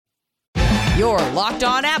Your Locked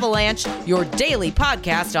On Avalanche, your daily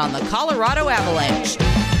podcast on the Colorado Avalanche.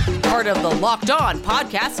 Part of the Locked On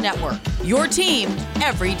Podcast Network, your team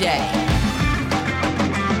every day.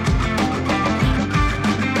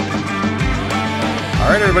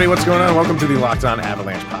 All right, everybody, what's going on? Welcome to the Locked On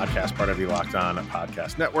Avalanche podcast, part of the Locked On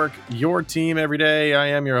Podcast Network, your team every day. I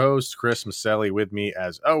am your host, Chris Maselli. With me,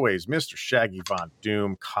 as always, Mr. Shaggy Von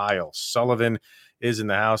Doom. Kyle Sullivan is in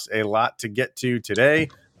the house. A lot to get to today.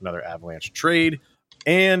 Another Avalanche trade,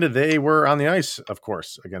 and they were on the ice, of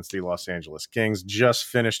course, against the Los Angeles Kings. Just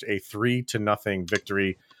finished a 3-0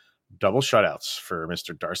 victory. Double shutouts for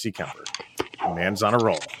Mr. Darcy Kuemper. Man's on a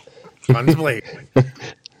roll. Guns blazing.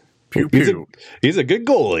 Pew pew. He's a good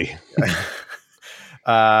goalie.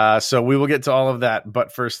 So we will get to all of that.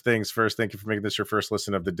 But first things first, thank you for making this your first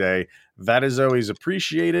listen of the day. That is always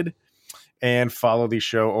appreciated. And follow the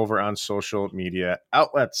show over on social media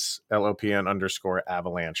outlets,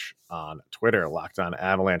 LOPN_Avalanche on Twitter, Locked On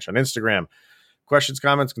Avalanche on Instagram. Questions,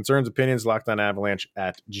 comments, concerns, opinions,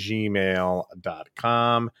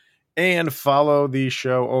 lockedonavalanche@gmail.com. And follow the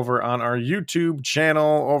show over on our YouTube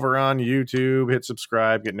channel over on YouTube. Hit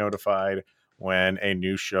subscribe, get notified when a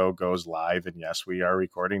new show goes live. And yes, we are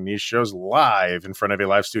recording these shows live in front of a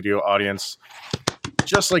live studio audience,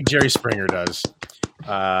 just like Jerry Springer does.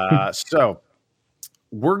 So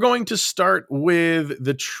we're going to start with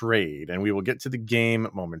the trade, and we will get to the game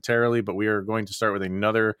momentarily, but we are going to start with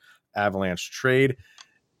another Avalanche trade.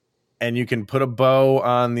 And you can put a bow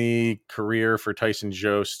on the career for Tyson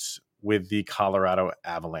Jost with the Colorado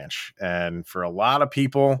Avalanche. And for a lot of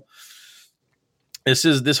people,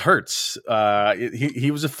 this hurts. He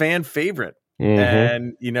was a fan favorite. Mm-hmm.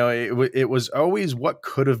 And, you know, it was always what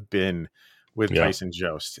could have been with Tyson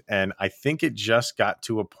Jost. And I think it just got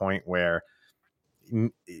to a point where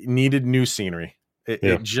it needed new scenery.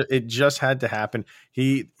 It just had to happen.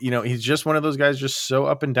 He's just one of those guys, just so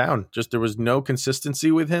up and down. Just there was no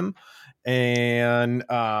consistency with him, and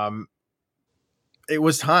it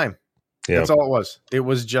was time. Yeah. That's all it was. It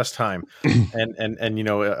was just time. and you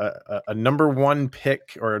know, a number one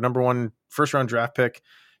pick or a number one first round draft pick,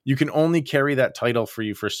 you can only carry that title for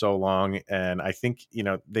you for so long. And I think, you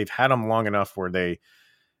know, they've had him long enough where they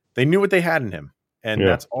knew what they had in him. And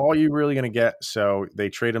that's all you're really going to get. So they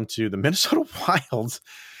trade him to the Minnesota Wild.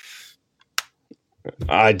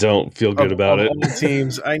 I don't feel good about it. All the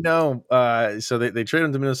teams, I know. So they trade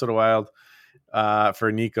him to Minnesota Wild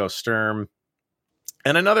for Nico Sturm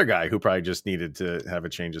and another guy who probably just needed to have a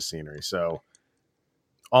change of scenery. So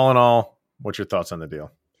all in all, what's your thoughts on the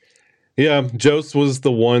deal? Yeah, Jost was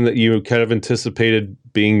the one that you kind of anticipated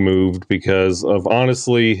being moved because of,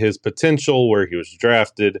 honestly, his potential, where he was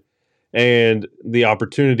drafted, and the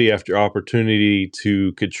opportunity after opportunity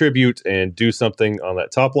to contribute and do something on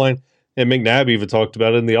that top line. And McNabb even talked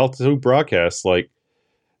about it in the Altitude broadcast. Like,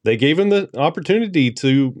 they gave him the opportunity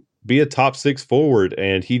to be a top six forward,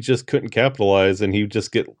 and he just couldn't capitalize, and he would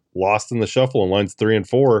just get lost in the shuffle in lines 3 and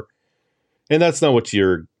 4. And that's not what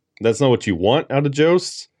you want out of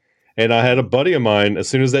Jost. And I had a buddy of mine, as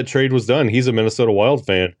soon as that trade was done, he's a Minnesota Wild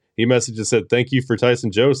fan. He messaged and said, "Thank you for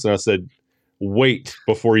Tyson Jost." And I said, wait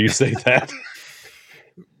before you say that.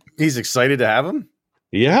 He's excited to have him?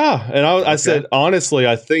 Yeah. And I said, honestly,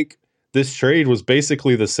 I think this trade was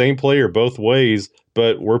basically the same player both ways,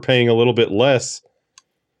 but we're paying a little bit less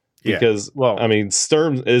because, I mean,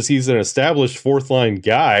 Sturm, he's an established fourth line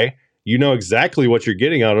guy. You know exactly what you're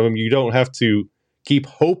getting out of him. You don't have to keep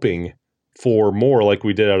hoping for more like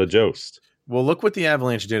we did out of Jost. Well, look what the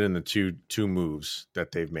Avalanche did in the two moves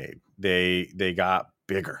that they've made. They got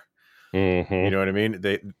bigger. Mm-hmm. You know what I mean?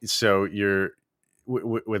 So you're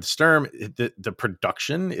with Sturm, the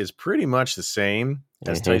production is pretty much the same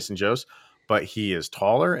as Tyson Jost, but he is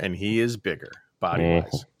taller and he is bigger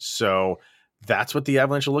body-wise. So that's what the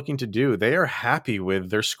Avalanche are looking to do. They are happy with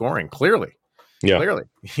their scoring, clearly. Yeah. Clearly.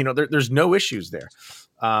 You know, there's no issues there.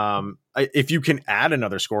 If you can add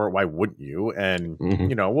another scorer, why wouldn't you? And,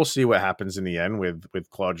 you know, we'll see what happens in the end with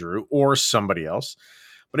Claude Giroux or somebody else.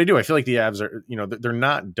 But I feel like the Avs are, you know, they're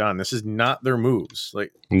not done. This is not their moves.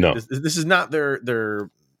 Like, no, this is not their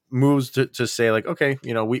moves to say like, okay,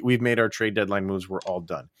 you know, we've made our trade deadline moves. We're all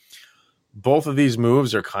done. Both of these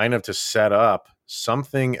moves are kind of to set up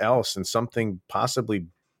something else and something possibly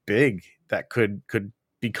big that could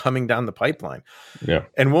be coming down the pipeline. Yeah.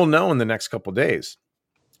 And we'll know in the next couple of days.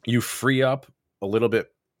 You free up a little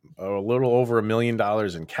over $1 million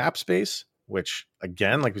in cap space, which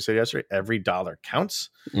again, like we said yesterday, every dollar counts.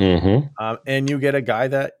 And you get a guy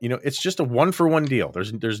that, you know, it's just a 1-for-1 deal.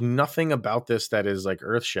 There's nothing about this that is like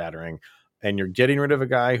earth shattering, and you're getting rid of a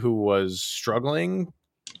guy who was struggling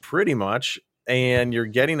pretty much. And you're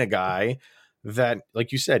getting a guy that,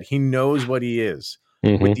 like you said, he knows what he is.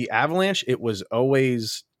 Mm-hmm. With the Avalanche, it was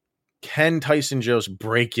always, can Tyson Jost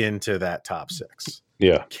break into that top 6?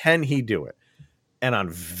 Yeah. Can he do it? And on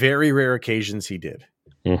very rare occasions, he did.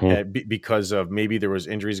 Because of maybe there was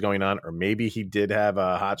injuries going on, or maybe he did have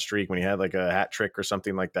a hot streak when he had like a hat trick or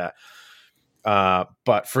something like that.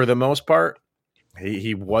 But for the most part,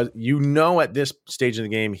 he was, at this stage of the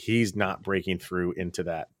game, he's not breaking through into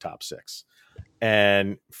that top 6.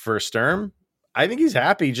 And for Sturm, I think he's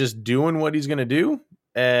happy just doing what he's going to do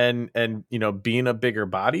and being a bigger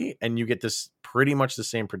body, and you get this pretty much the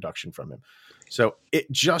same production from him. So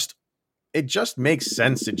it just makes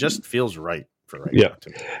sense. It just feels right for right now to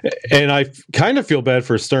me. And I kind of feel bad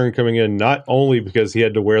for Stern coming in, not only because he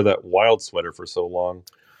had to wear that Wild sweater for so long,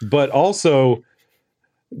 but also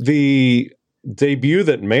the debut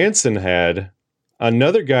that Manson had,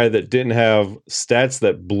 another guy that didn't have stats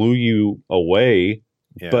that blew you away,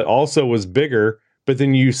 but also was bigger. But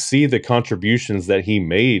then you see the contributions that he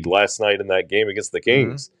made last night in that game against the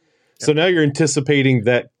Kings. Mm-hmm. So now you're anticipating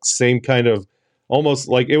that same kind of, almost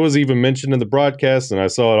like it was even mentioned in the broadcast, and I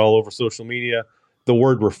saw it all over social media, the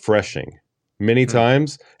word refreshing many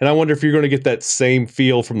times. And I wonder if you're going to get that same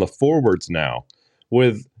feel from the forwards now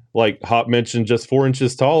with, like Hop mentioned, just 4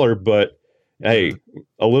 inches taller, but hey,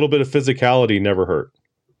 a little bit of physicality never hurt.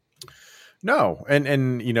 No.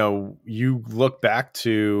 And you look back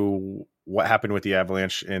to what happened with the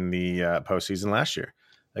Avalanche in the postseason last year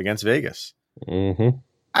against Vegas. Mm-hmm.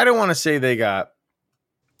 I don't want to say they got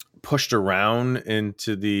pushed around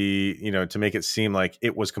into the, to make it seem like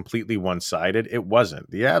it was completely one-sided. It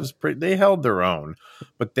wasn't. The Avs, they held their own,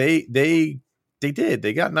 but they did.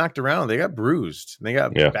 They got knocked around. They got bruised. They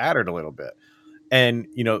got battered a little bit. And,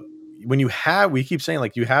 when we keep saying,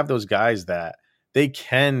 like, you have those guys that they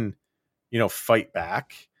can, fight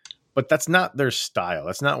back, but that's not their style.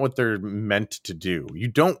 That's not what they're meant to do. You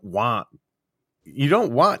don't want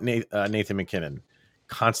Nathan McKinnon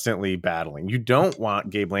constantly battling. You don't want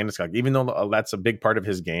Gabe Landeskog, even though that's a big part of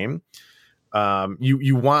his game.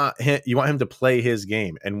 You want him to play his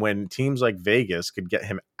game. And when teams like Vegas could get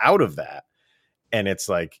him out of that, and it's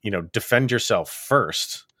like, defend yourself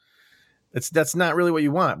first, that's not really what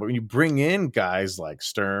you want. But when you bring in guys like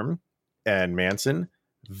Sturm and Manson,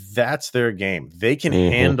 that's their game. They can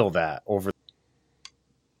handle that over.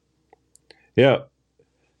 Yeah.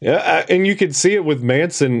 And you can see it with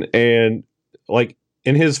Manson, and like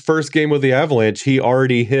in his first game with the Avalanche, he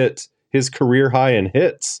already hit his career high in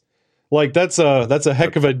hits. Like that's a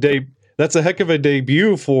heck of a day. That's a heck of a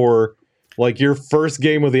debut for like your first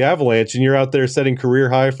game with the Avalanche, and you're out there setting career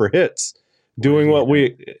high for hits, doing what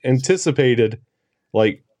we anticipated.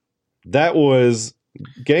 Like that was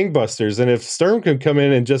gangbusters. And if Sturm can come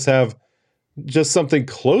in and just have just something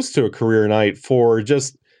close to a career night for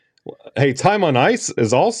just, hey, time on ice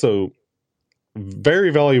is also very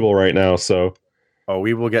valuable right now. So,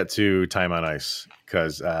 we will get to time on ice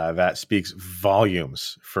because that speaks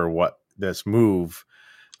volumes for what this move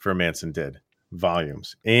for Manson did.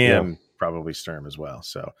 Volumes, and probably Sturm as well.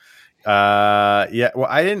 So, well,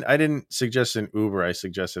 I didn't suggest an Uber. I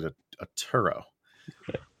suggested a Turo.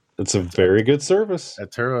 It's a very good service. A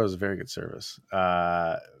Turo is a very good service.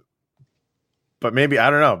 But maybe, I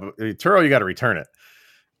don't know. But Turo, you got to return it.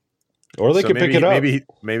 Or they can pick it up.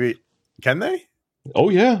 Maybe can they? Oh,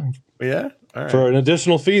 yeah. Yeah. All right. For an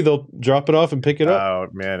additional fee, they'll drop it off and pick it up. Oh,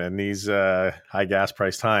 man. And these high gas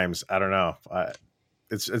price times, I don't know.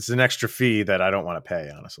 It's an extra fee that I don't want to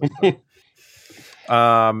pay, honestly.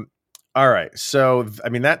 All right. So, I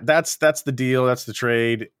mean, that's the deal. That's the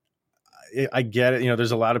trade. I get it.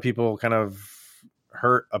 There's a lot of people kind of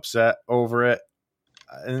hurt, upset over it.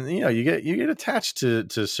 And, you get attached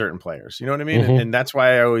to certain players, you know what I mean? And that's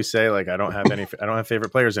why I always say, like, I don't have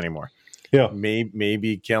favorite players anymore. Yeah.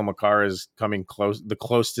 Maybe Cale Makar is coming close, the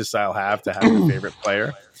closest I'll have to having a favorite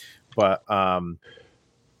player. But, no,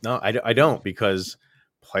 I don't, because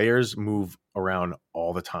players move around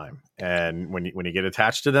all the time. And when you get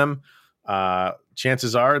attached to them,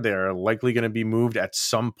 chances are they're likely going to be moved at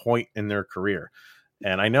some point in their career.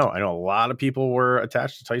 And I know a lot of people were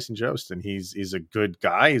attached to Tyson Jost, and he's a good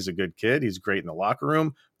guy. He's a good kid. He's great in the locker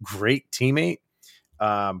room, great teammate.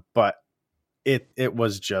 But it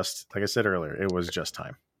was just, like I said earlier, it was just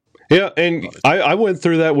time. Yeah. And I went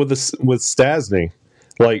through that with Stastny.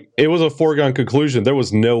 Like, it was a foregone conclusion. There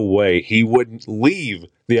was no way he wouldn't leave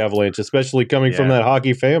the Avalanche, especially coming from that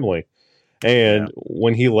hockey family. And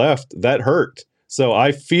when he left, that hurt. So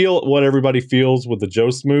I feel what everybody feels with the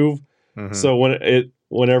Jost move. Mm-hmm. So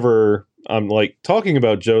whenever I'm like talking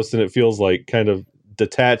about Jost and it feels like kind of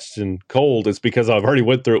detached and cold, it's because I've already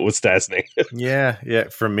went through it with Stastny. Yeah.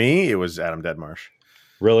 For me, it was Adam Deadmarsh.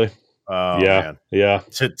 Really? Oh, yeah, man. yeah.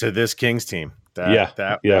 To this Kings team.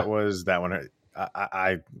 That was that one.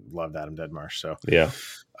 I loved Adam Deadmarsh. So yeah.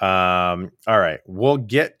 All right, we'll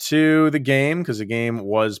get to the game because the game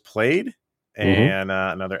was played, and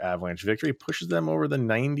another Avalanche victory pushes them over the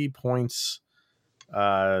 90 points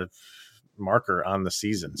marker on the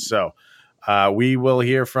season. So we will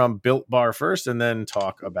hear from Built Bar first, and then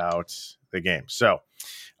talk about the game. So.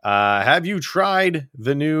 Have you tried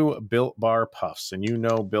the new Built Bar Puffs? And you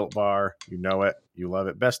know Built Bar, you know it, you love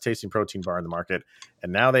it. Best tasting protein bar in the market.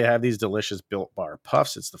 And now they have these delicious Built Bar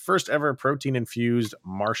Puffs. It's the first ever protein infused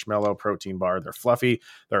marshmallow protein bar. They're fluffy,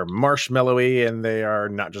 they're marshmallowy, and they are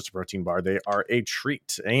not just a protein bar. They are a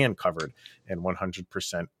treat and covered in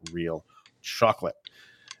 100% real chocolate.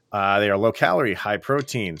 They are low calorie, high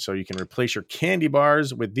protein, so you can replace your candy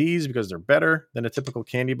bars with these because they're better than a typical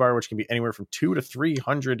candy bar, which can be anywhere from 200 to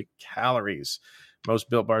 300 calories. Most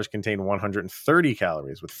Built Bars contain 130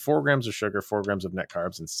 calories with 4 grams of sugar, 4 grams of net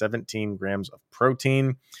carbs, and 17 grams of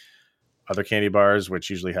protein. Other candy bars, which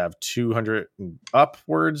usually have 200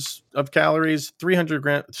 upwards of calories, 300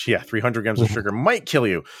 grams of sugar might kill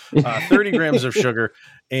you, 30 grams of sugar,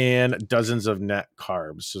 and dozens of net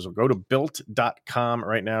carbs. So go to built.com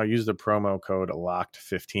right now. Use the promo code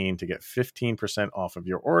LOCKED15 to get 15% off of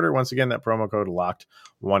your order. Once again, that promo code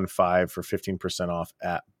LOCKED15 for 15% off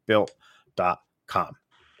at built.com.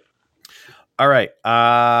 All right.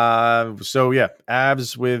 So yeah,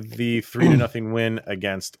 Avs with the 3-0 win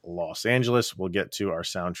against Los Angeles. We'll get to our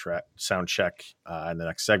sound check in the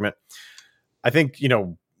next segment. I think,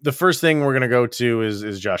 the first thing we're going to go to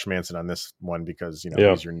is Josh Manson on this one because,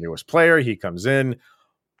 he's your newest player. He comes in.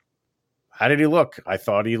 How did he look? I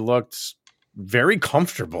thought he looked very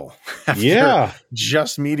comfortable after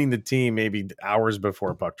just meeting the team maybe hours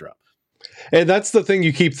before puck drop. And that's the thing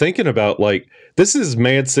you keep thinking about. Like, this is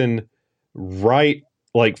Manson, right?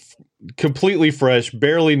 Like, completely fresh,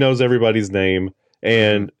 barely knows everybody's name,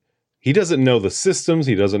 and he doesn't know the systems.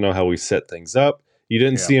 He doesn't know how we set things up. You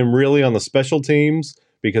didn't see him really on the special teams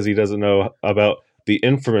because he doesn't know about the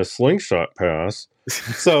infamous slingshot pass.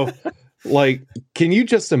 So, like, can you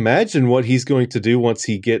just imagine what he's going to do once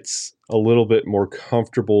he gets a little bit more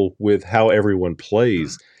comfortable with how everyone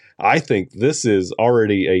plays? I think this is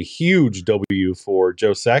already a huge W for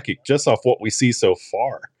Joe Sakic just off what we see so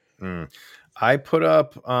far. I put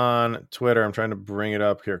up on Twitter, I'm trying to bring it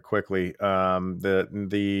up here quickly.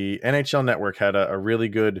 The NHL Network had a really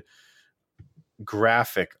good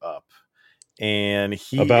graphic up, and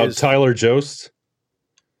about Tyler Jost.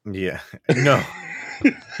 Yeah, no,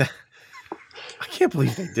 I can't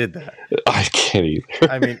believe they did that. I can't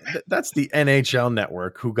either. I mean, that's the NHL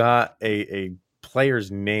Network who got a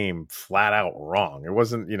player's name flat out wrong. It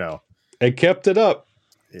wasn't, It kept it up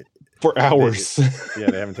for hours. They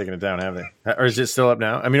haven't taken it down, have they? Or is it still up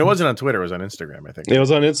now? I mean, it wasn't on Twitter. It was on Instagram, I think. It was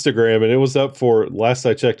on Instagram, and it was up for, last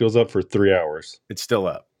I checked, it was up for 3 hours. It's still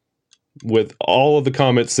up. With all of the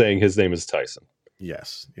comments saying his name is Tyson.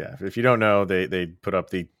 Yes. Yeah. If you don't know, they put up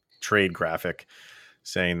the trade graphic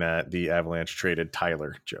saying that the Avalanche traded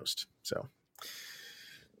Tyler Jost.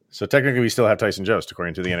 So technically we still have Tyson Jost,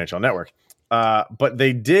 according to the NHL Network. But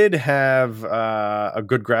they did have a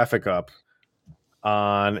good graphic up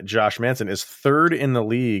on Josh Manson. Is third in the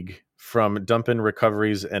league from dump-in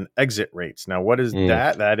recoveries and exit rates. Now, what is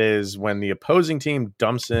that? That is when the opposing team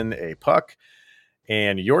dumps in a puck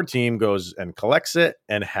and your team goes and collects it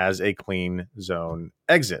and has a clean zone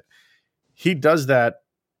exit. He does that.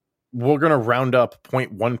 We're going to round up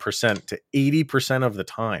 0.1% to 80% of the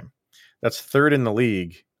time. That's third in the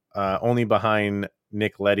league, only behind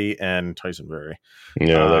Nick Leddy and Tyson Berry.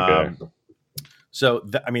 Yeah, that guy. So,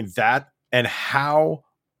 that and how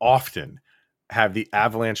often have the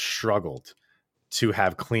Avalanche struggled to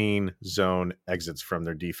have clean zone exits from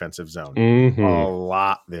their defensive zone? A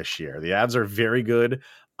lot this year. The Avs are very good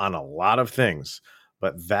on a lot of things,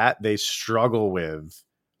 but that they struggle with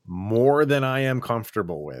more than I am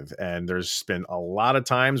comfortable with. And there's been a lot of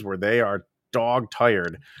times where they are dog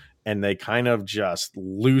tired and they kind of just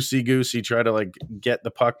loosey-goosey try to get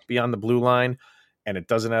the puck beyond the blue line, and it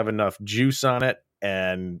doesn't have enough juice on it.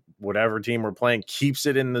 And whatever team we're playing keeps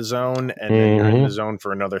it in the zone, and then you're in the zone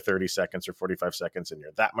for another 30 seconds or 45 seconds, and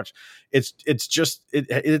you're that much.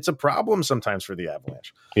 It's a problem sometimes for the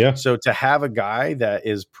Avalanche. Yeah. So to have a guy that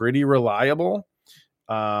is pretty reliable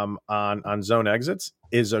on zone exits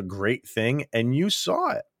is a great thing, and you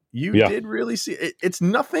saw it. You did really see it. It's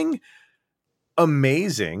nothing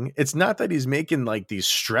amazing. It's not that he's making these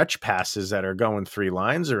stretch passes that are going 3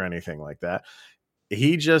 lines or anything like that.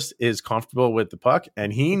 he just is comfortable with the puck,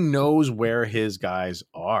 and he knows where his guys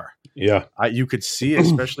are. Yeah. You could see,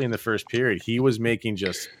 especially in the first period, he was making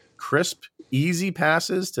just crisp, easy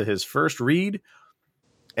passes to his first read,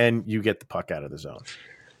 and you get the puck out of the zone.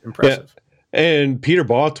 Impressive. Yeah. And Peter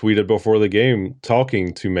Baugh tweeted before the game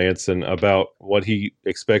talking to Manson about what he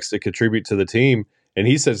expects to contribute to the team. And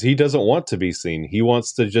he says he doesn't want to be seen. He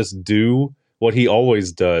wants to just do what he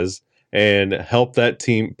always does and help that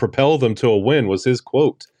team, propel them to a win, was his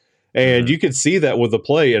quote. And you could see that with the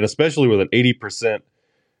play, and especially with an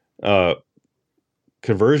 80%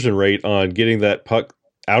 conversion rate on getting that puck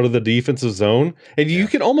out of the defensive zone. And you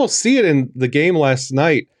can almost see it in the game last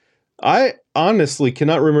night. I honestly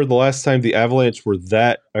cannot remember the last time the Avalanche were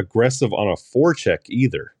that aggressive on a forecheck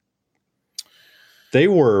either. They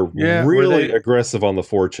were really aggressive on the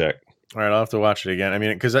forecheck. All right, I'll have to watch it again. I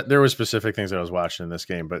mean, because there were specific things that I was watching in this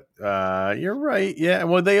game, but you're right. Yeah,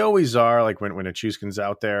 well, they always are. Like when Nichushkin's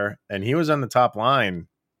out there, and he was on the top line,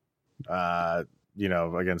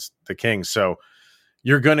 against the Kings. So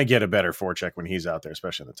you're going to get a better forecheck when he's out there,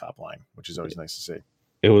 especially in the top line, which is always nice to see.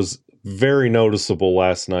 It was very noticeable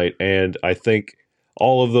last night, and I think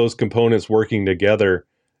all of those components working together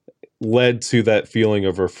led to that feeling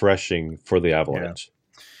of refreshing for the Avalanche. Yeah.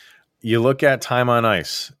 You look at time on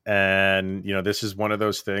ice, and this is one of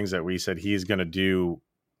those things that we said he's going to do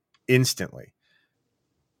instantly.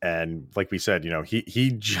 And like we said, he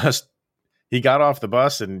got off the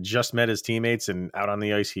bus and just met his teammates, and out on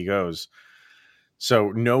the ice he goes.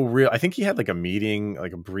 So I think he had like a meeting,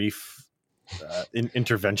 like a brief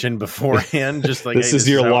intervention beforehand. Just like, this is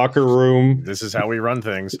your locker room. This is how we run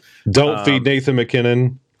things. Don't feed Nathan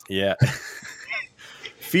McKinnon. Yeah.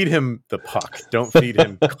 Feed him the puck. Don't feed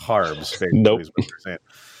him carbs. Nope. Is what you're saying.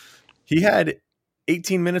 He had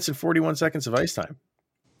 18 minutes and 41 seconds of ice time.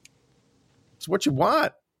 It's what you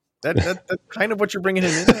want. That's kind of what you're bringing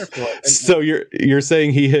him in there for. So you're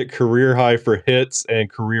saying he hit career high for hits and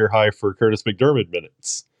career high for Curtis McDermott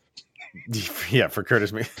minutes. Yeah, for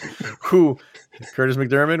Curtis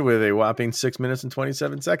McDermott with a whopping 6 minutes and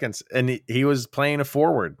 27 seconds, and he was playing a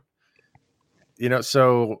forward.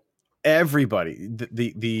 So everybody,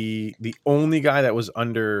 the only guy that was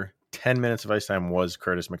under 10 minutes of ice time was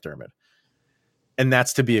Curtis McDermott, and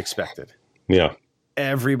that's to be expected. Yeah,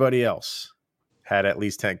 everybody else had at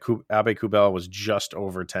least 10. Abe Kubel was just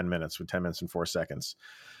over 10 minutes with 10 minutes and 4 seconds.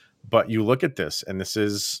 But you look at this, and this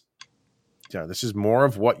is more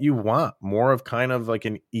of what you want, more of kind of like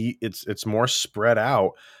it's more spread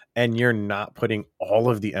out, and you're not putting all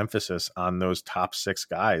of the emphasis on those top six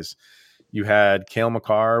guys. You had Cale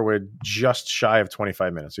Makar with just shy of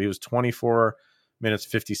 25 minutes. So he was 24 minutes,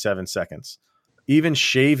 57 seconds. Even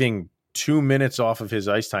shaving 2 minutes off of his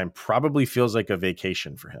ice time probably feels like a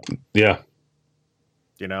vacation for him. Yeah.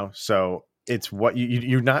 So it's what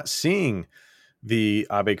you're not seeing the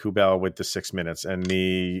Abe Kubel with the 6 minutes and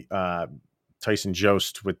the Tyson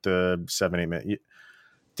Jost with the 7-8 minutes.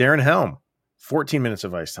 Darren Helm, 14 minutes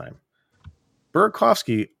of ice time.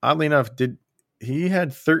 Burakovsky, oddly enough, he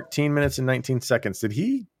had 13 minutes and 19 seconds. Did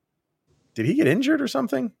he get injured or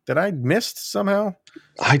something that I missed somehow?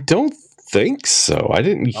 I don't think so. I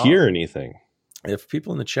didn't hear anything. If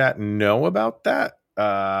people in the chat know about that,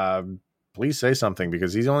 please say something,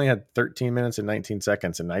 because he's only had 13 minutes and 19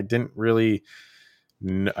 seconds, and I didn't really.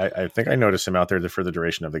 I think I noticed him out there for the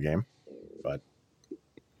duration of the game, but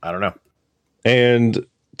I don't know. And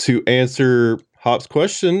to answer Hop's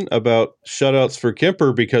question about shutouts for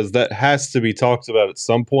Kuemper, because that has to be talked about at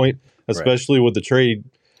some point, especially with the trade.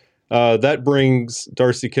 That brings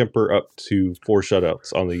Darcy Kuemper up to 4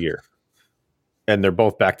 shutouts on the year. And they're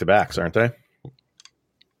both back-to-backs, aren't they?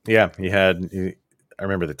 Yeah, I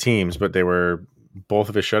remember the teams, but both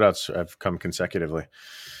of his shutouts have come consecutively.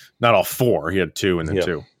 Not all 4. He had 2 and then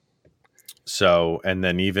 2. So, and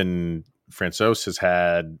then even Francouz has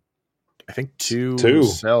had, I think, 2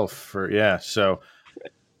 himself so.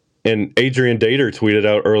 And Adrian Dater tweeted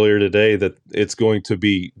out earlier today that it's going to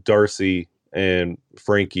be Darcy and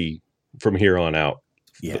Frankie from here on out.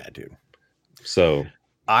 Yeah, dude. So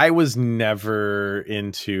I was never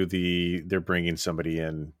into they're bringing somebody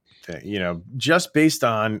in, just based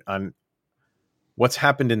on what's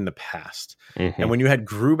happened in the past. Mm-hmm. And when you had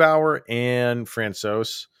Grubauer and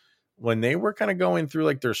Francouz, when they were kind of going through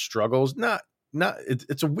like their struggles,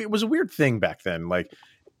 it was a weird thing back then. Like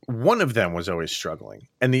one of them was always struggling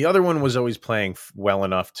and the other one was always playing well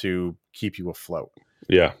enough to keep you afloat.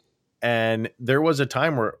 Yeah. And there was a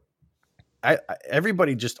time where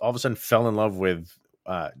everybody just all of a sudden fell in love with,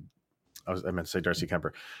 I meant to say Darcy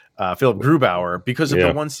Kuemper, Philip Grubauer, because of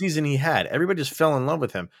the one season he had. Everybody just fell in love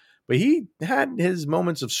with him, but he had his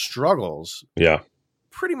moments of struggles. Yeah.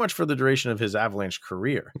 pretty much for the duration of his Avalanche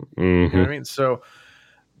career. Mm-hmm. You know what I mean? So,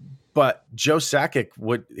 but Joe Sakic,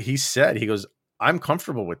 what he said, he goes, I'm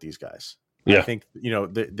comfortable with these guys. Yeah. I think,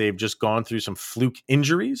 they've just gone through some fluke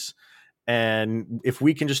injuries. And if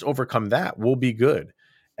we can just overcome that, we'll be good.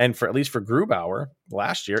 And at least for Grubauer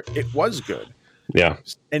last year, it was good. Yeah.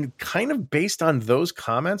 And kind of based on those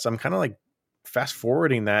comments, I'm kind of like fast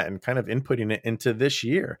forwarding that and kind of inputting it into this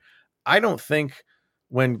year. I don't think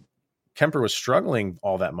when Kemper was struggling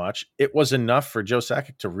all that much, it was enough for Joe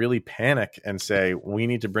Sakic to really panic and say, we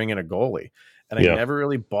need to bring in a goalie. And I never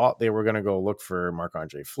really bought they were going to go look for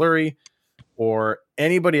Marc-Andre Fleury or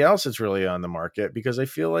anybody else that's really on the market, because I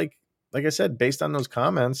feel like I said, based on those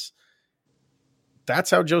comments,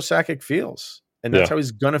 that's how Joe Sakic feels. And that's how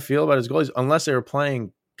he's going to feel about his goalies, unless they were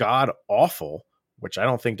playing god awful, which I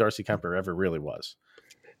don't think Darcy Kemper ever really was.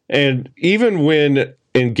 And even when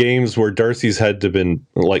in games where Darcy's had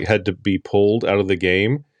to be pulled out of the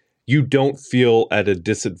game, you don't feel at a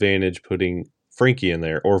disadvantage putting Frankie in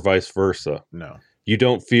there, or vice versa. No. You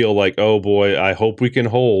don't feel like, oh boy, I hope we can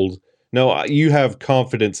hold. No, you have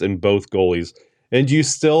confidence in both goalies. And you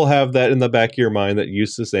still have that in the back of your mind that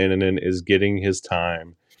Justus Annunen is getting his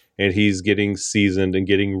time and he's getting seasoned and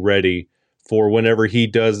getting ready for whenever he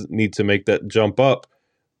does need to make that jump up.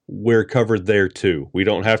 We're covered there too. We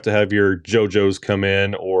don't have to have your JoJo's come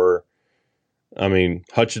in, or, I mean,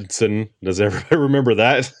 Hutchinson. Does everybody remember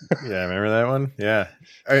that? Yeah, remember that one? Yeah.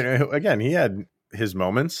 Again, he had his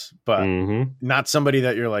moments, but not somebody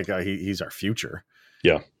that you're like, he's our future.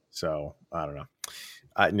 Yeah. So I don't know.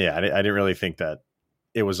 I didn't really think that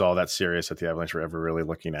it was all that serious that the Avalanche were ever really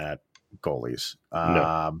looking at goalies.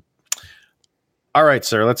 No. All right,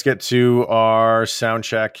 sir, let's get to our sound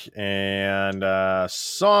check and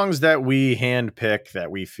songs that we handpick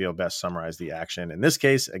that we feel best summarize the action, in this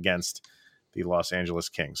case, against the Los Angeles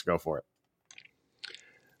Kings. Go for it.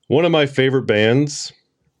 One of my favorite bands,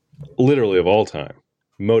 literally of all time,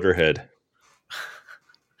 Motorhead.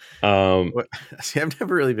 See, I've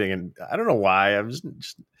never really been in, I don't know why. I'm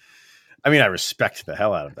just I mean, I respect the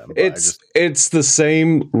hell out of them. It's the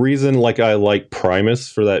same reason like I like Primus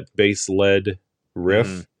for that bass-led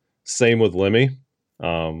riff. Same with Lemmy.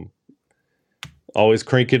 Always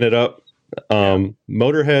cranking it up.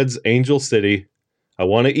 Motorhead's Angel City. I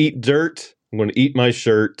want to eat dirt. I'm going to eat my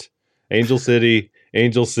shirt. Angel City,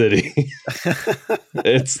 Angel City.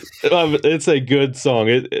 It's a good song.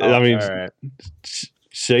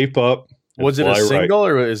 Shape Up. Was it a single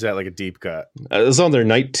or is that like a deep cut? It was on their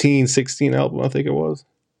 1916 album, I think it was.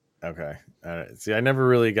 Okay. See, I never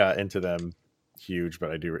really got into them huge, but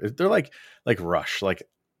I do. They're like Rush. Like,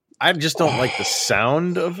 I just don't like the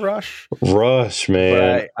sound of Rush. Rush,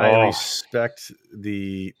 man. But I respect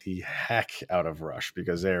the heck out of Rush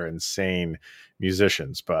because they're insane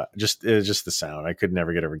musicians. But it's just the sound. I could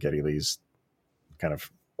never get over Geddy Lee's kind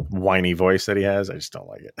of whiny voice that he has. I just don't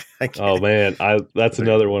like it. Oh man, that's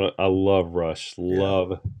another one. I love Rush.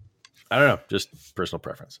 Love. I don't know, just personal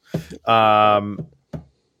preference.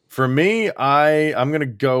 For me, I'm gonna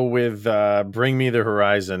go with "Bring Me the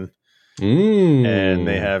Horizon," and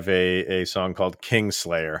they have a song called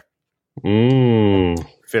 "Kingslayer."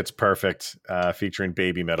 Fits perfect, featuring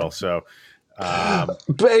Baby Metal. So,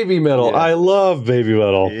 Baby Metal. Yeah. I love Baby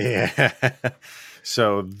Metal. Yeah.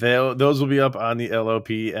 So those will be up on the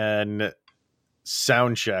LOPN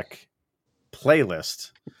Soundcheck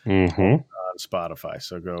playlist on Spotify.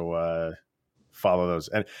 So go follow those.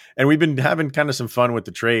 And we've been having kind of some fun with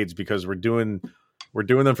the trades because we're doing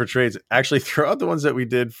them for trades. Actually, throughout the ones that we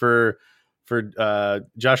did for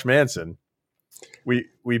Josh Manson, we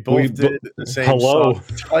both did the same song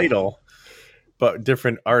title, but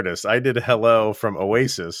different artists. I did Hello from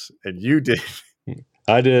Oasis, and you did.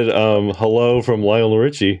 I did Hello from Lionel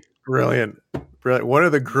Richie. Brilliant. One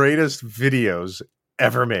of the greatest videos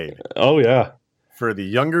ever made. Oh, yeah. For the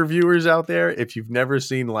younger viewers out there, if you've never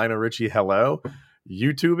seen Lionel Richie Hello,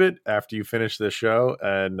 YouTube it after you finish this show.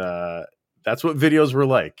 And that's what videos were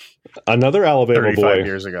like. Another Alabama boy. 35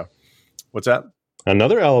 years ago. What's that?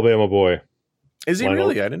 Another Alabama boy. Is he Lionel?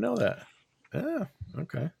 Really? I didn't know that. Oh,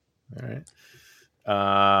 okay. All right.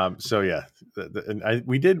 So yeah,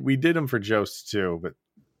 we did them for Jost too, but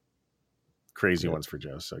crazy ones for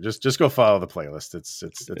Jost. So just go follow the playlist. It's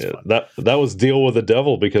fun. That was Deal with the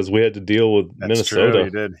Devil because we had to deal with Minnesota. True,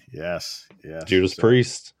 you did. Yes. Judas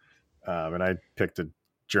Priest. And I picked a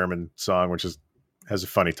German song which has a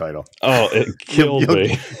funny title. Oh, it killed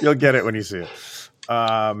me. You'll get it when you see it.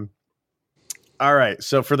 All right.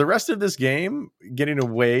 So for the rest of this game, getting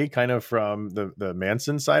away kind of from the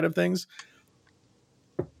Manson side of things.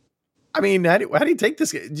 I mean, how do you take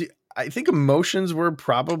this? I think emotions were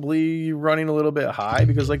probably running a little bit high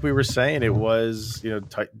because, like we were saying, it was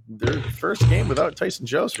their first game without Tyson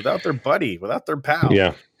Jost, without their buddy, without their pal.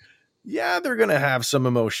 Yeah, they're gonna have some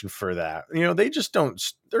emotion for that. They just don't.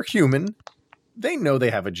 They're human. They know they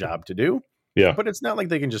have a job to do. Yeah, but it's not like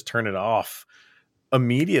they can just turn it off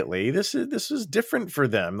immediately. This is different for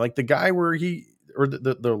them. Like the guy where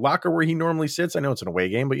the locker where he normally sits. I know it's an away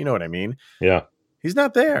game, but you know what I mean. Yeah, he's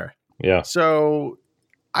not there. Yeah. So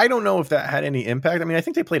I don't know if that had any impact. I mean, I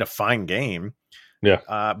think they played a fine game.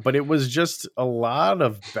 Yeah. But it was just a lot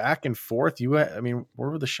of back and forth. What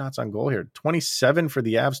were the shots on goal here? 27 for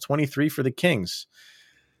the Avs, 23 for the Kings.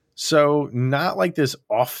 So not like this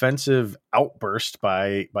offensive outburst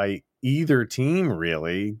by either team,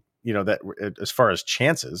 really, that as far as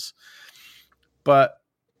chances. But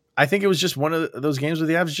I think it was just one of those games where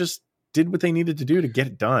the Avs just did what they needed to do to get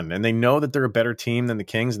it done. And they know that they're a better team than the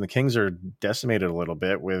Kings, and the Kings are decimated a little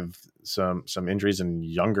bit with some injuries and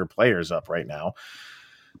younger players up right now.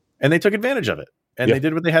 And they took advantage of it, and they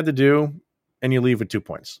did what they had to do, and you leave with 2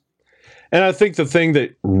 points. And I think the thing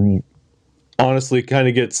that honestly kind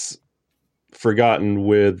of gets forgotten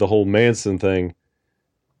with the whole Manson thing,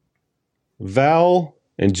 Val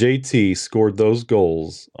and JT scored those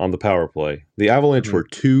goals on the power play. The Avalanche were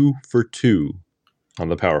 2 for 2 on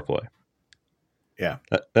the power play. Yeah.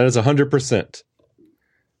 That is 100%.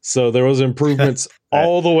 So there was improvements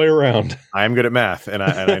all the way around. I'm good at math, and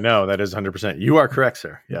I know that is 100%. You are correct,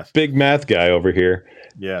 sir. Yes. Big math guy over here.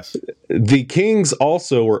 Yes. The Kings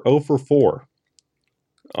also were 0 for 4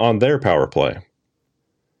 on their power play.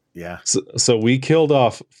 Yeah. So we killed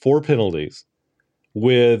off 4 penalties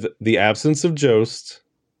with the absence of Jost,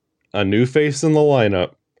 a new face in the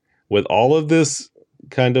lineup, with all of this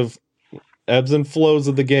kind of ebbs and flows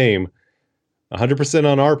of the game. 100%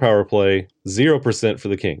 on our power play, 0% for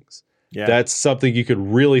the Kings. Yeah. That's something you could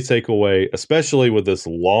really take away, especially with this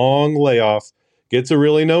long layoff. Get to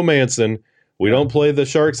really know Manson. We don't play the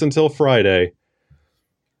Sharks until Friday.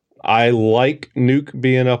 I like Nuke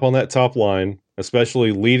being up on that top line,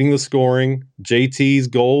 especially leading the scoring. JT's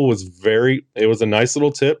goal was it was a nice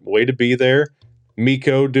little tip. Way to be there.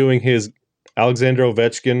 Mikko doing his Alexander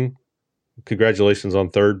Ovechkin. Congratulations on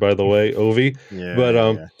third, by the way, Ovi.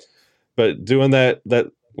 Yeah, But doing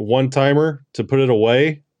that one-timer to put it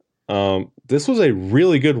away, this was a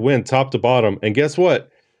really good win top to bottom. And guess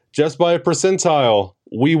what? Just by a percentile,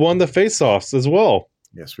 we won the face-offs as well.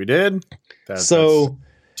 Yes, we did. That's 2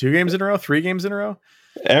 games in a row, 3 games in a row.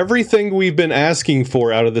 Everything we've been asking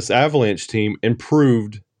for out of this Avalanche team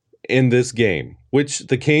improved in this game, which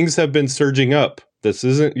the Kings have been surging up. This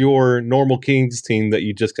isn't your normal Kings team that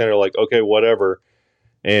you just kind of like, okay, whatever,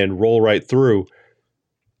 and roll right through.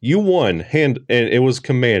 You won, and it was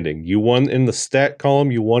commanding. You won in the stat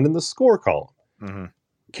column. You won in the score column. Mm-hmm.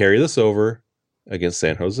 Carry this over against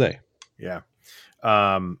San Jose. Yeah.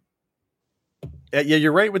 Yeah,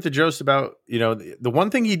 you're right with the Jost about, the one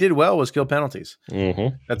thing he did well was kill penalties.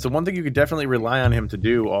 Mm-hmm. That's the one thing you could definitely rely on him to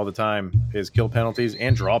do all the time is kill penalties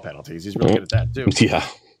and draw penalties. He's really good at that too.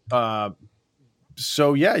 Yeah.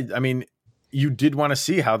 So yeah, I mean, you did want to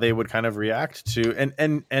see how they would kind of react to,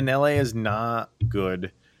 and LA is not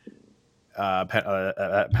good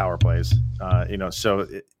at power plays, so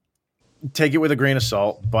take it with a grain of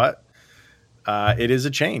salt, but it is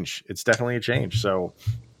a change. It's definitely a change. So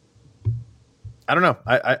I don't know.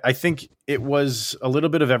 I think it was a little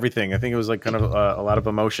bit of everything. I think it was like kind of a lot of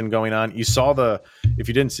emotion going on. You saw if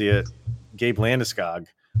you didn't see it, Gabe Landeskog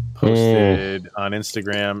posted on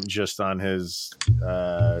Instagram, just on his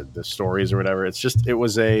the stories or whatever. It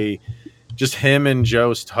was just him and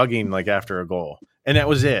Jost hugging like after a goal. And that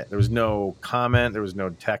was it. There was no comment. There was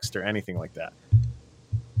no text or anything like that.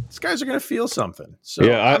 These guys are going to feel something. So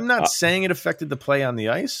yeah, I'm not saying it affected the play on the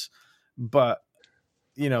ice, but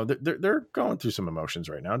they're going through some emotions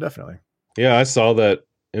right now. Definitely. Yeah, I saw that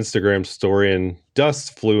Instagram story and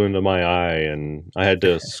dust flew into my eye and I had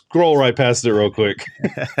to scroll right past it real quick.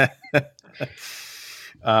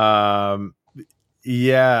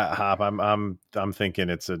 Yeah, Hop. I'm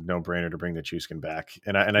thinking it's a no-brainer to bring the Chuskin back,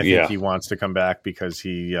 and I think he wants to come back because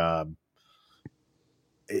he's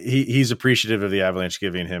appreciative of the Avalanche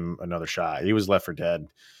giving him another shot. He was left for dead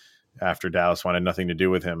after Dallas wanted nothing to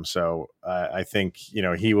do with him, so I think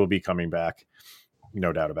he will be coming back,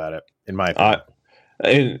 no doubt about it. In my opinion,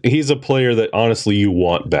 and he's a player that honestly you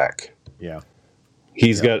want back. Yeah,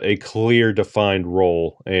 he's got a clear, defined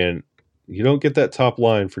role, and you don't get that top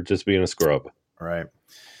line for just being a scrub. Right.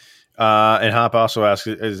 And Hop also asks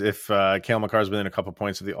if Cale Makar's within a couple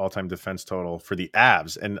points of the all-time defense total for the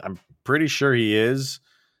Avs, and I'm pretty sure he is.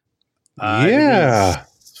 Yeah.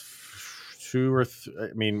 2 or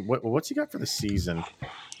I mean, what's he got for the season?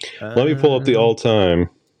 Let me pull up the all-time.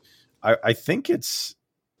 I think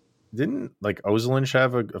didn't like Ozolinsh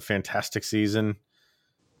have a fantastic season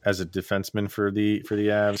as a defenseman for the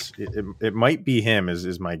Avs? It might be him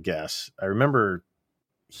is my guess. I remember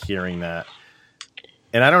hearing that,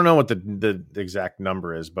 and I don't know what the exact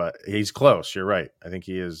number is, but he's close. You're right. I think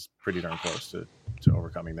he is pretty darn close to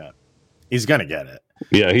overcoming that. He's gonna get it.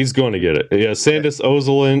 Yeah, he's going to get it. Yeah, Sandis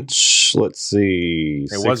Ozolinsh. Let's see.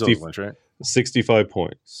 It was Ozolinsh, right? 65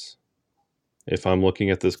 points. If I'm looking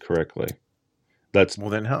at this correctly, that's well.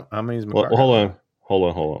 Then how many is well, hold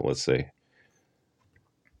on. Let's see.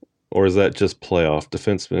 Or is that just playoff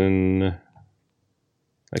defenseman?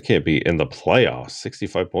 That can't be in the playoffs.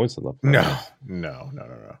 65 points in the playoffs. No.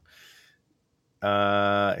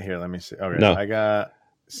 Here, let me see. Okay, no. I got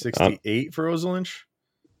 68 for Ozolinsh.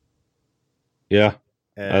 Yeah,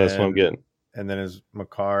 that's what I'm getting. And then is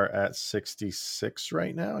Makar at 66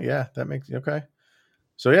 right now? Yeah, that makes okay.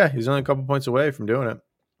 So yeah, he's only a couple points away from doing it.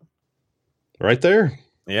 Right there.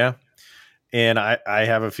 Yeah. And I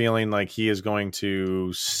have a feeling like he is going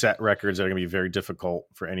to set records that are going to be very difficult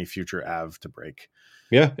for any future Av to break.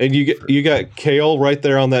 Yeah, and you got Kale right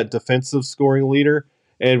there on that defensive scoring leader,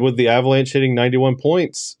 and with the Avalanche hitting 91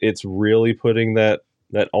 points, it's really putting that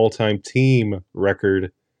all-time team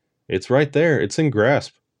record. It's right there. It's in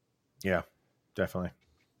grasp. Yeah, definitely.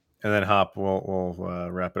 And then Hop, we'll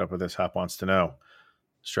wrap it up with this. Hop wants to know,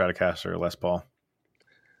 Stratocaster or Les Paul?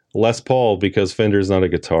 Les Paul, because Fender's not a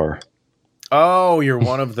guitar. Oh, you're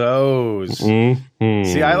one of those. Mm-hmm.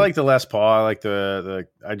 See, I like the Les Paul. I like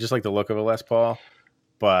I just like the look of a Les Paul.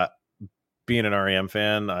 But being an REM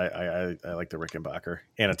fan, I like the Rickenbacker,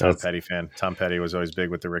 and a Tom Petty fan. Tom Petty was always big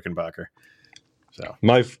with the Rickenbacker. So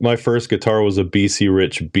my first guitar was a BC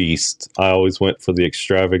Rich Beast. I always went for the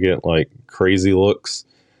extravagant, like crazy looks.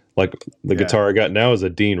 Like the guitar I got now is a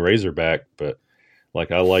Dean Razorback, but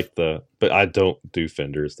like I like but I don't do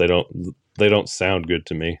Fenders. They don't sound good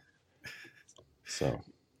to me. So,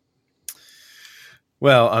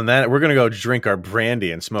 well, on that, we're gonna go drink our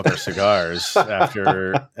brandy and smoke our cigars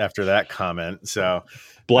after that comment. So,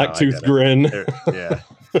 Blacktooth grin.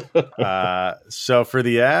 Yeah. So for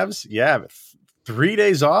the Avs, 3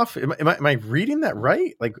 days off. Am I reading that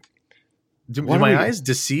right? Like, do my eyes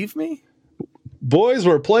deceive me? Boys,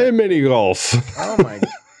 we're playing mini golf. Oh my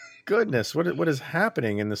goodness, what is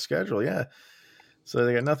happening in the schedule? Yeah. So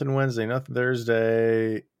they got nothing Wednesday, nothing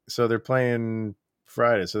Thursday. So they're playing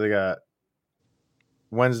Friday. So they got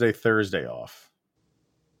Wednesday, Thursday off.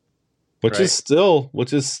 Which is still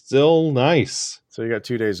nice. So you got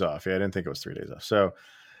 2 days off. Yeah, I didn't think it was 3 days off. So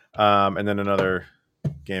and then another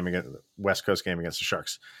game against West Coast game against the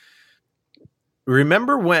Sharks.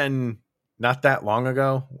 Remember when not that long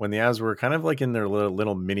ago when the Avs were kind of like in their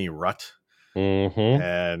little mini rut? Mm-hmm.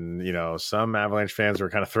 And some Avalanche fans were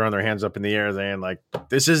kind of throwing their hands up in the air saying like,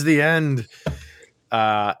 this is the end.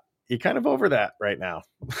 You're kind of over that right now.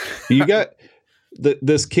 You got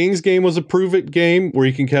this Kings game was a prove it game where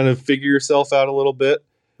you can kind of figure yourself out a little bit.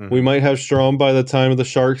 Mm-hmm. We might have Strom by the time of the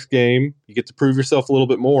Sharks game. You get to prove yourself a little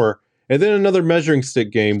bit more. And then another measuring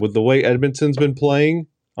stick game with the way Edmonton's been playing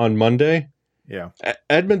on Monday. Yeah.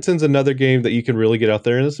 Edmonton's another game that you can really get out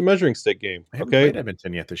there, and it's a measuring stick game. They haven't played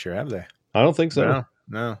Edmonton yet this year, have they? I don't think so.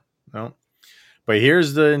 No. But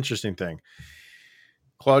here's the interesting thing.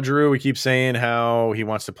 Claude Giroux, we keep saying how he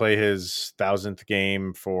wants to play his 1,000th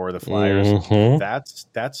game for the Flyers. Mm-hmm.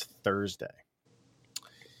 That's Thursday.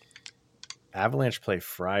 Avalanche play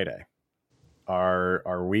Friday.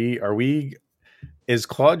 Is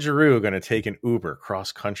Claude Giroux going to take an Uber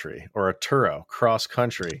cross country or a Turo cross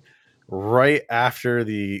country right after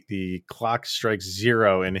the clock strikes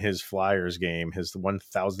 0 in his Flyers game, his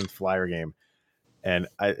 1,000th Flyer game? And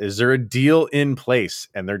is there a deal in place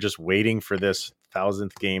and they're just waiting for this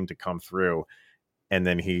 1,000th game to come through and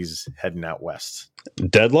then he's heading out west?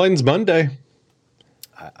 Deadline's Monday.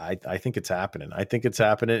 I think it's happening.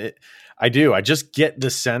 I do. I just get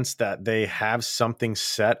the sense that they have something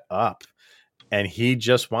set up and he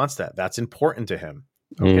just wants that. That's important to him.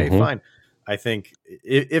 Okay, fine. I think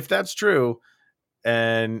if that's true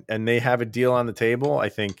and they have a deal on the table, I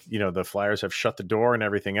think, the Flyers have shut the door and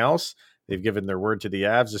everything else. They've given their word to the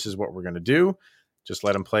Avs. This is what we're going to do. Just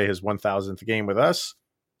let him play his 1,000th game with us.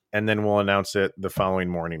 And then we'll announce it the following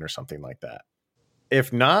morning or something like that.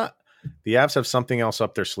 If not, the Avs have something else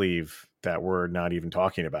up their sleeve that we're not even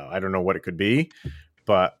talking about. I don't know what it could be,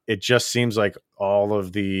 but it just seems like all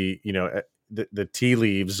of the tea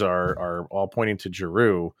leaves are all pointing to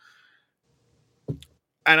Giroux.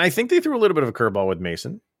 And I think they threw a little bit of a curveball with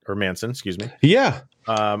Mason. or Manson, excuse me. Yeah.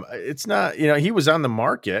 It's not, he was on the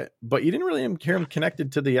market, but you didn't really hear him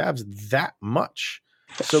connected to the Avs that much.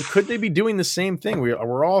 So could they be doing the same thing?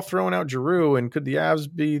 We're all throwing out Giroux, and could the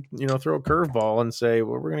Avs be, throw a curveball and say,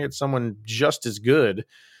 well, we're going to get someone just as good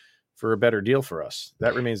for a better deal for us?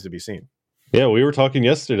 That remains to be seen. Yeah, we were talking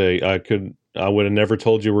yesterday. I would have never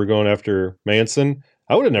told you we're going after Manson.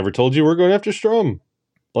 I would have never told you we're going after Strome.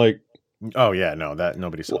 Oh yeah, no, that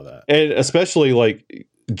nobody saw that. And especially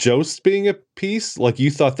Jost being a piece,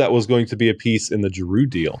 you thought that was going to be a piece in the Giroux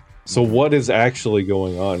deal. So what is actually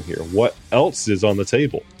going on here? What else is on the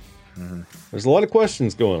table? Mm-hmm. There's a lot of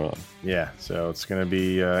questions going on. Yeah, so it's going to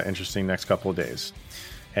be interesting next couple of days.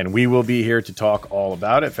 And we will be here to talk all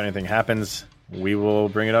about it. If anything happens, we will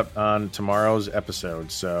bring it up on tomorrow's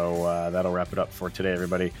episode. So that'll wrap it up for today,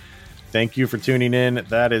 everybody. Thank you for tuning in.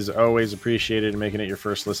 That is always appreciated. Making it your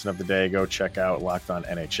first listen of the day. Go check out Locked On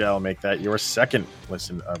NHL. Make that your second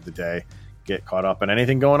listen of the day. Get caught up on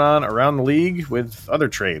anything going on around the league with other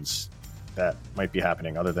trades that might be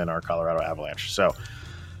happening other than our Colorado Avalanche. So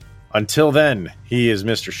until then, he is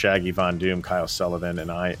Mr. Shaggy Von Doom, Kyle Sullivan,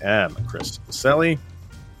 and I am Chris Maselli.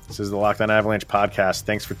 This is the Locked On Avalanche podcast.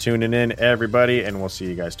 Thanks for tuning in, everybody, and we'll see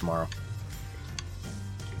you guys tomorrow.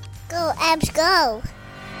 Go, Abs, go.